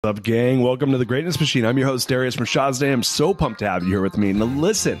What's up, gang? Welcome to the Greatness Machine. I'm your host, Darius Mershazde. I'm so pumped to have you here with me. Now,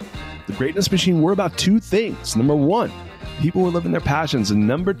 listen, the Greatness Machine, we're about two things. Number one, people who are living their passions. And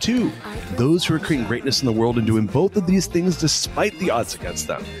number two, those who are creating greatness in the world and doing both of these things despite the odds against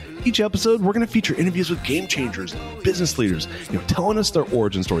them. Each episode, we're going to feature interviews with game changers, business leaders, telling us their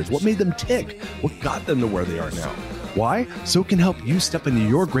origin stories, what made them tick, what got them to where they are now. Why? So it can help you step into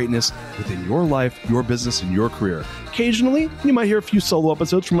your greatness within your life, your business, and your career. Occasionally, you might hear a few solo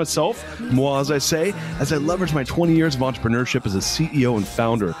episodes from myself, more as I leverage my 20 years of entrepreneurship as a CEO and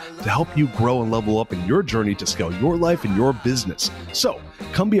founder to help you grow and level up in your journey to scale your life and your business. So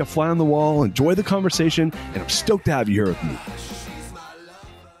come be a fly on the wall, enjoy the conversation, and I'm stoked to have you here with me.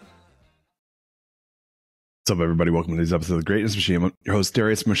 What's up, everybody? Welcome to today's episode of The Greatness Machine. I'm your host,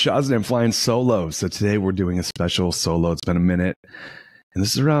 Darius Mershazde. I'm flying solo. So today we're doing a special solo. It's been a minute. And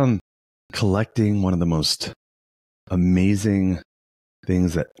this is around collecting one of the most amazing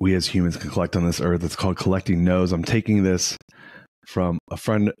things that we as humans can collect on this earth. It's called collecting no's. I'm taking this from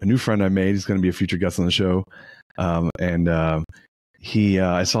a new friend I made. He's going to be a future guest on the show. I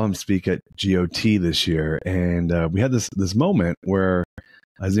saw him speak at GOT this year. And we had this moment where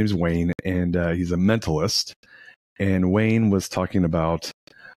his name's Wayne, and he's a mentalist. And Wayne was talking about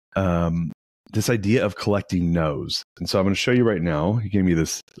this idea of collecting no's. And so I'm going to show you right now. He gave me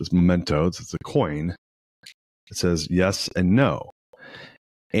this memento. It's a coin. It says yes and no.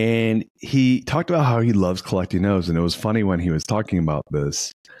 And he talked about how he loves collecting no's. And it was funny when he was talking about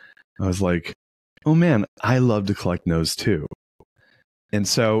this. I was like, oh man, I love to collect no's too. And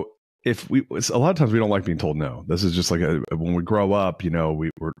so a lot of times we don't like being told no. This is just like when we grow up, we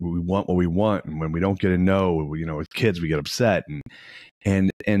want what we want, and when we don't get a no, with kids we get upset,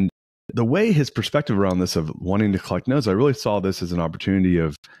 and the way his perspective around this of wanting to collect no's, I really saw this as an opportunity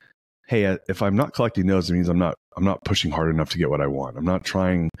of, hey, if I'm not collecting no's, it means I'm not pushing hard enough to get what I want. I'm not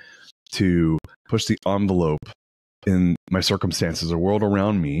trying to push the envelope in my circumstances or world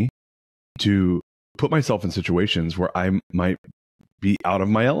around me to put myself in situations where I might be out of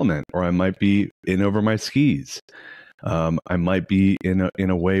my element, or I might be in over my skis. I might be in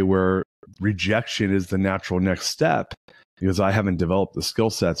a way where rejection is the natural next step because I haven't developed the skill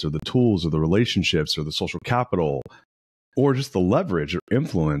sets or the tools or the relationships or the social capital or just the leverage or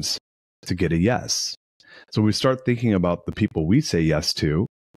influence to get a yes. So we start thinking about the people we say yes to.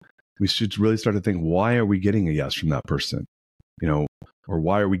 We should really start to think, why are we getting a yes from that person? Or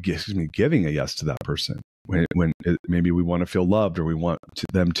why are we giving a yes to that person? Maybe we want to feel loved, or we want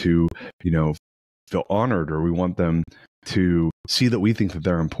them to, feel honored, or we want them to see that we think that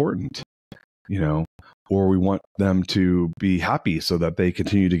they're important, or we want them to be happy so that they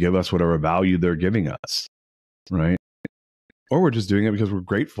continue to give us whatever value they're giving us, right? Or we're just doing it because we're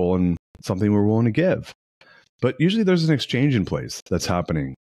grateful and something we're willing to give. But usually there's an exchange in place that's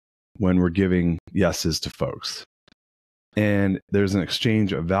happening when we're giving yeses to folks. And there's an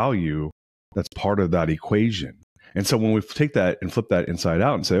exchange of value that's part of that equation. And so when we take that and flip that inside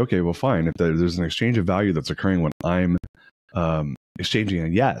out and say, okay, well, fine, if there's an exchange of value that's occurring when I'm exchanging a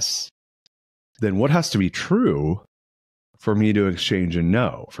yes, then what has to be true for me to exchange a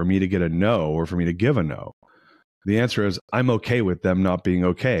no, for me to get a no, or for me to give a no? The answer is I'm okay with them not being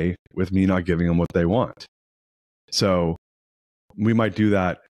okay with me not giving them what they want. So we might do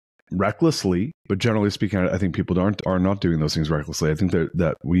that recklessly, but generally speaking, I think people are not doing those things recklessly. I think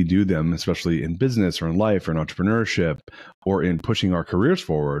that we do them, especially in business or in life or in entrepreneurship or in pushing our careers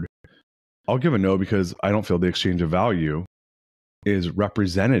forward. I'll give a no because I don't feel the exchange of value is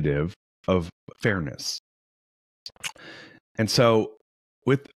representative of fairness. And so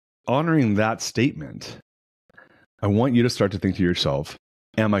with honoring that statement, I want you to start to think to yourself,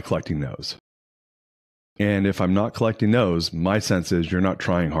 am I collecting no's? And if I'm not collecting no's, my sense is you're not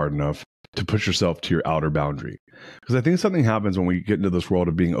trying hard enough to push yourself to your outer boundary. Because I think something happens when we get into this world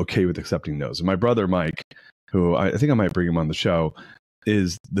of being okay with accepting no's. And my brother, Mike, who I think I might bring him on the show,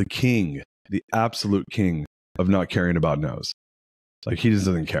 is the king, the absolute king of not caring about no's. Like, he just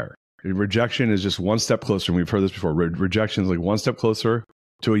doesn't care. Rejection is just one step closer. And we've heard this before. Rejection is like one step closer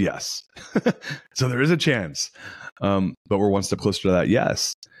to a yes. So there is a chance. But we're one step closer to that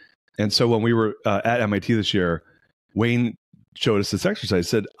yes. And so when we were at MIT this year, Wayne showed us this exercise,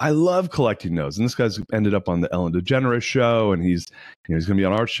 said, I love collecting no's. And this guy's ended up on the Ellen DeGeneres show, and he's going to be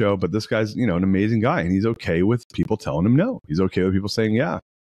on our show. But this guy's, an amazing guy, and he's okay with people telling him no. He's okay with people saying, yeah,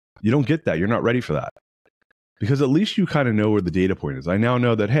 you don't get that. You're not ready for that. Because at least you kind of know where the data point is. I now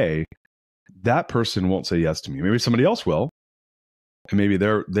know that, hey, that person won't say yes to me. Maybe somebody else will. And maybe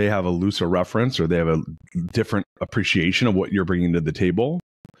they have a looser reference, or they have a different appreciation of what you're bringing to the table.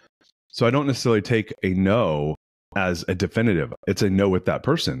 So I don't necessarily take a no as a definitive. It's a no with that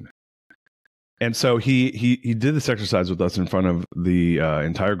person. And so he did this exercise with us in front of the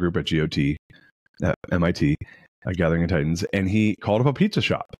entire group at GOT, at MIT, Gathering of Titans, and he called up a pizza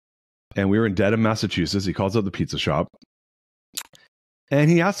shop. And we were in Dedham, Massachusetts. He calls up the pizza shop, and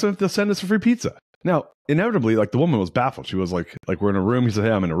he asked them if they'll send us a free pizza. Now, inevitably, like, the woman was baffled. She was like we're in a room. He said,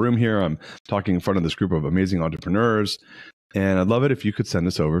 hey, I'm in a room here. I'm talking in front of this group of amazing entrepreneurs, and I'd love it if you could send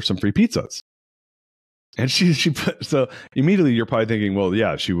us over some free pizzas. And she put, so immediately you're probably thinking, well,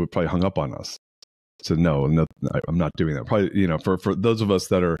 yeah, she would probably hung up on us. I said, no, I'm not doing that. Probably, you know, for those of us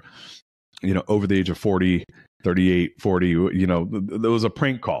that are, you know, over the age of 40, 38, 40, you know, there was a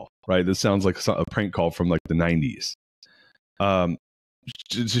prank call, right? This sounds like a prank call from like the 90s.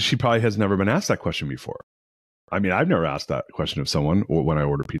 She probably has never been asked that question before. I mean, I've never asked that question of someone when I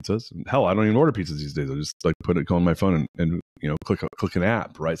order pizzas. Hell, I don't even order pizzas these days. I just like go on my phone and you know, click an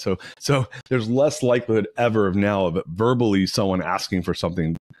app, right? So there's less likelihood ever of verbally someone asking for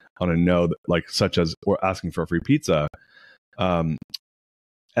something on a no, like such as or asking for a free pizza,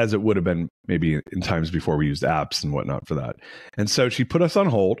 as it would have been maybe in times before we used apps and whatnot for that. And so she put us on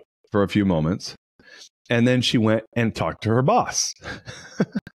hold for a few moments, and then she went and talked to her boss.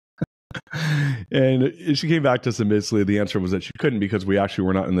 And she came back to us, and basically the answer was that she couldn't because we actually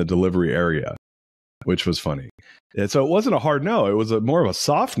were not in the delivery area, which was funny. And so it wasn't a hard no. It was more of a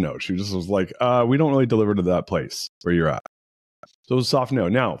soft no. She just was like, we don't really deliver to that place where you're at. So it was a soft no.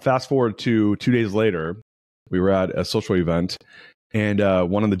 Now, fast forward to 2 days later, we were at a social event, and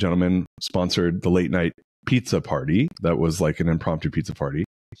one of the gentlemen sponsored the late night pizza party. That was like an impromptu pizza party.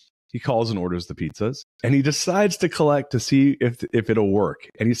 He calls and orders the pizzas, and he decides to collect to see if it'll work.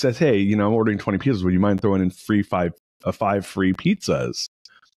 And he says, hey, you know, I'm ordering 20 pizzas. Would you mind throwing in five free pizzas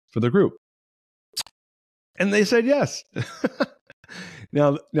for the group? And they said yes.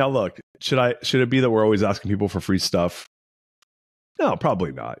 Now look, should it be that we're always asking people for free stuff? No,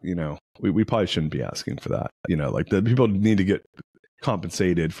 probably not. You know, we probably shouldn't be asking for that. You know, like, the people need to get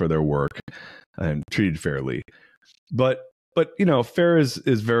compensated for their work and treated fairly. But you know, fair is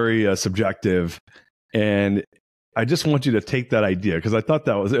very subjective, and I just want you to take that idea, because I thought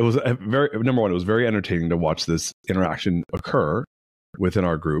it was a very, number one, it was very entertaining to watch this interaction occur within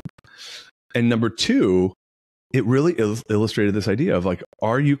our group, and number two, it really illustrated this idea of like,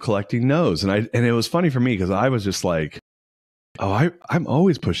 are you collecting no's? And it was funny for me because I was just like, oh, I'm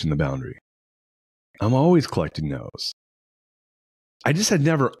always pushing the boundary. I'm always collecting no's. I just had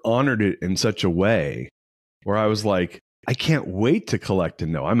never honored it in such a way where I was like, I can't wait to collect a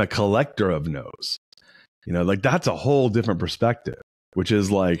no. I'm a collector of no's. You know, like, that's a whole different perspective, which is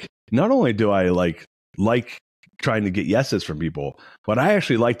like, not only do I like trying to get yeses from people, but I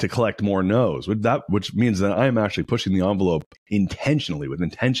actually like to collect more no's, which means that I'm actually pushing the envelope intentionally, with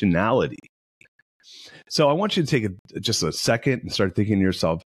intentionality. So I want you to take just a second and start thinking to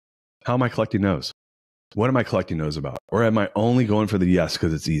yourself, how am I collecting no's? What am I collecting no's about? Or am I only going for the yes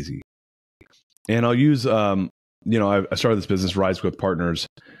because it's easy? And I'll use, you know, I started this business, Rise Growth Partners,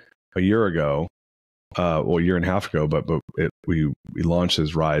 a year ago, a year and a half ago, but we launched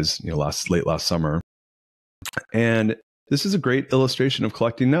as Rise, you know, late last summer. And this is a great illustration of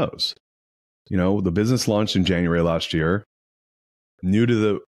collecting no's. You know, the business launched in January last year, new to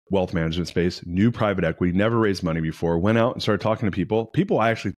the wealth management space, new private equity, never raised money before, went out and started talking to people. People I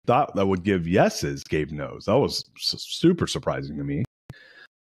actually thought that would give yeses gave no's. That was super surprising to me.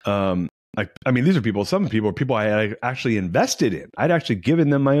 I mean, these are some people I had actually invested in. I'd actually given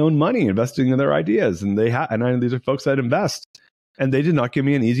them my own money, investing in their ideas, and these are folks that invest, and they did not give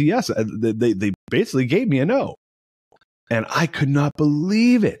me an easy yes. They basically gave me a no, and I could not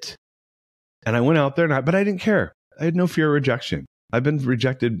believe it. And I went out there, but I didn't care. I had no fear of rejection. I've been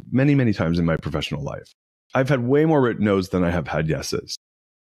rejected many, many times in my professional life. I've had way more no's than I have had yeses.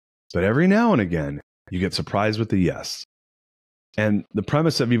 But every now and again, you get surprised with the yes. And the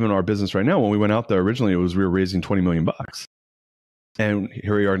premise of even our business right now, when we went out there originally, we were raising $20 million. And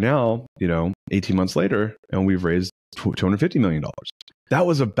here we are now, you know, 18 months later, and we've raised $250 million. That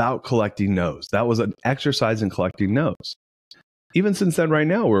was about collecting no's. That was an exercise in collecting no's. Even since then, right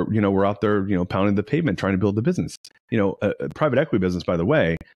now, we're out there, you know, pounding the pavement, trying to build the business. You know, a private equity business, by the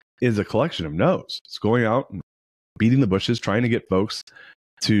way, is a collection of no's. It's going out and beating the bushes, trying to get folks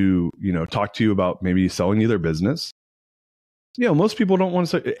to, you know, talk to you about maybe selling you their business. You know, most people don't want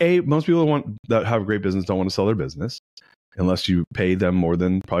to say, most people that have a great business don't want to sell their business unless you pay them more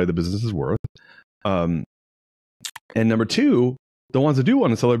than probably the business is worth. And number two, the ones that do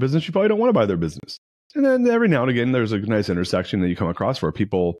want to sell their business, you probably don't want to buy their business. And then every now and again, there's a nice intersection that you come across where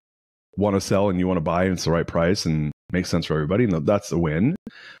people want to sell and you want to buy and it's the right price and makes sense for everybody. And that's the win.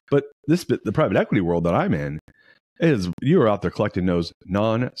 But the private equity world that I'm in, You are out there collecting no's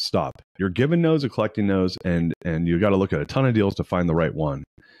non-stop. You're giving no's and collecting no's, and you got to look at a ton of deals to find the right one.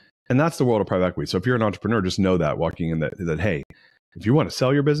 And that's the world of private equity. So if you're an entrepreneur, just know that walking in that hey, if you want to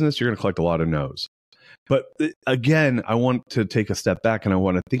sell your business, you're going to collect a lot of no's. But again, I want to take a step back and I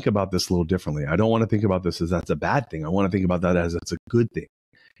want to think about this a little differently. I don't want to think about this as that's a bad thing. I want to think about that as it's a good thing.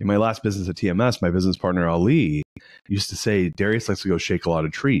 In my last business at TMS, my business partner, Ali, used to say, Darius likes to go shake a lot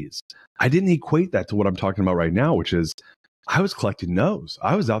of trees. I didn't equate that to what I'm talking about right now, which is I was collecting no's.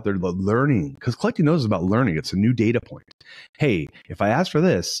 I was out there learning, because collecting no's is about learning. It's a new data point. Hey, if I ask for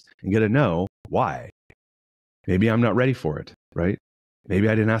this and get a no, why? Maybe I'm not ready for it, right? Maybe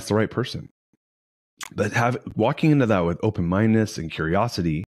I didn't ask the right person. But walking into that with open-mindedness and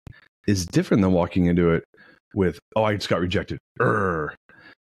curiosity is different than walking into it with, oh, I just got rejected.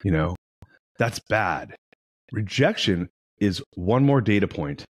 That's bad. Rejection is one more data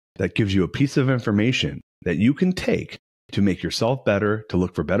point that gives you a piece of information that you can take to make yourself better, to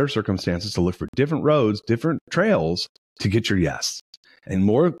look for better circumstances, to look for different roads, different trails to get your yes. And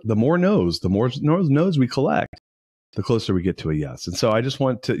the more no's we collect, the closer we get to a yes. And so I just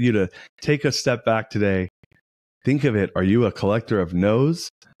want you to take a step back today. Think of it. Are you a collector of no's,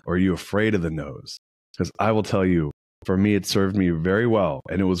 or are you afraid of the no's? Because I will tell you, for me, it served me very well.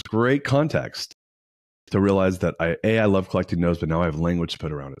 And it was great context to realize that I love collecting no's, but now I have language to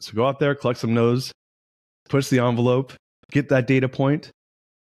put around it. So go out there, collect some no's, push the envelope, get that data point,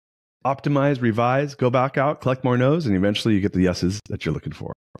 optimize, revise, go back out, collect more no's, and eventually you get the yeses that you're looking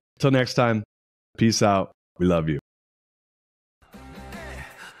for. Until next time, peace out. We love you.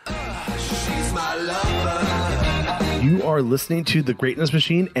 You are listening to The Greatness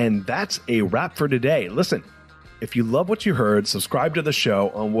Machine, and that's a wrap for today. Listen, if you love what you heard, subscribe to the show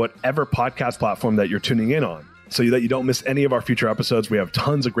on whatever podcast platform that you're tuning in on so that you don't miss any of our future episodes. We have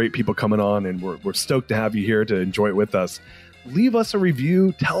tons of great people coming on, and we're stoked to have you here to enjoy it with us. Leave us a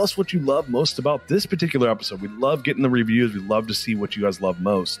review. Tell us what you love most about this particular episode. We love getting the reviews. We love to see what you guys love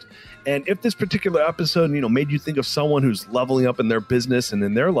most. And if this particular episode, made you think of someone who's leveling up in their business and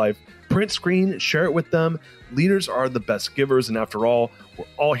in their life, print screen, share it with them. Leaders are the best givers. And after all, we're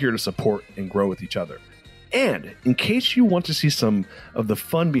all here to support and grow with each other. And in case you want to see some of the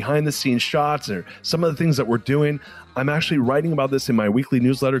fun behind the scenes shots or some of the things that we're doing, I'm actually writing about this in my weekly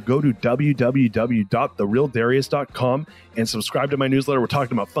newsletter. Go to www.therealdarius.com and subscribe to my newsletter. We're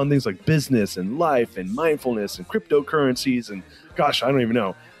talking about fun things like business and life and mindfulness and cryptocurrencies and gosh, I don't even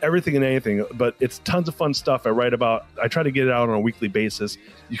know, everything and anything, but it's tons of fun stuff I write about. I try to get it out on a weekly basis.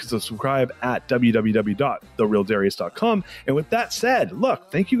 You can subscribe at www.therealdarius.com. And with that said,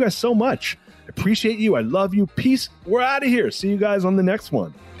 look, thank you guys so much. I appreciate you. I love you. Peace. We're out of here. See you guys on the next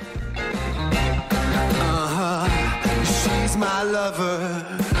one. She's my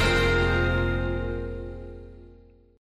lover.